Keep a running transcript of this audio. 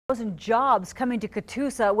Jobs coming to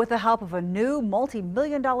Catoosa with the help of a new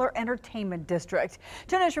multi-million-dollar entertainment district.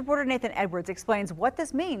 2 News reporter Nathan Edwards explains what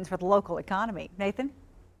this means for the local economy. Nathan?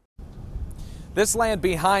 This land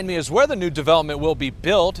behind me is where the new development will be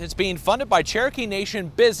built. It's being funded by Cherokee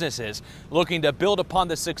Nation businesses looking to build upon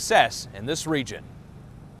the success in this region.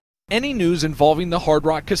 Any news involving the Hard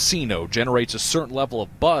Rock Casino generates a certain level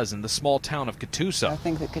of buzz in the small town of Catoosa. I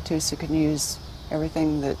think that Catoosa can use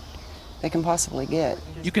everything that they can possibly get.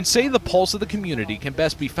 You can say the pulse of the community can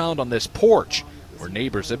best be found on this porch, where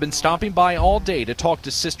neighbors have been stopping by all day to talk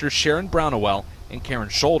to sisters Sharon Brownowell and Karen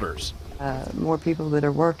Shoulders. More people that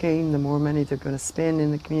are working, the more money they're going to spend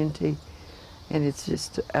in the community, and it's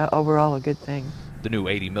just overall a good thing. The new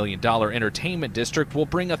 $80 million entertainment district will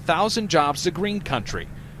bring 1,000 jobs to Green Country.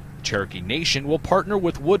 Cherokee Nation will partner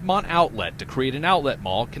with Woodmont Outlet to create an outlet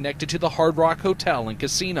mall connected to the Hard Rock Hotel and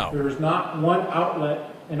Casino. There is not one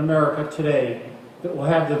outlet in America today that will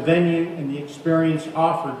have the venue and the experience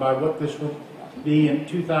offered by what this will be in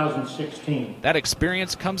 2016. That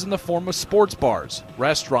experience comes in the form of sports bars,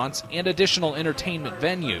 restaurants, and additional entertainment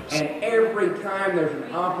venues. And every time there's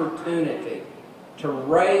an opportunity to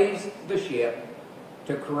raise the ship,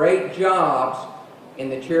 to create jobs in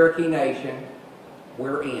the Cherokee Nation,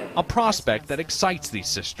 we're in. A prospect that excites these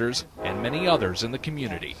sisters and many others in the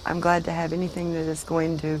community. I'm glad to have anything that is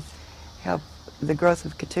going to help the growth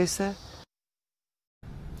of Catoosa.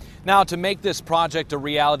 Now, to make this project a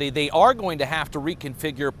reality, they are going to have to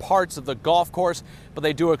reconfigure parts of the golf course, but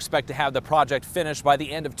they do expect to have the project finished by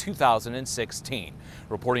the end of 2016.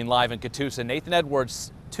 Reporting live in Catoosa, Nathan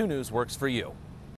Edwards, 2 News Works for You.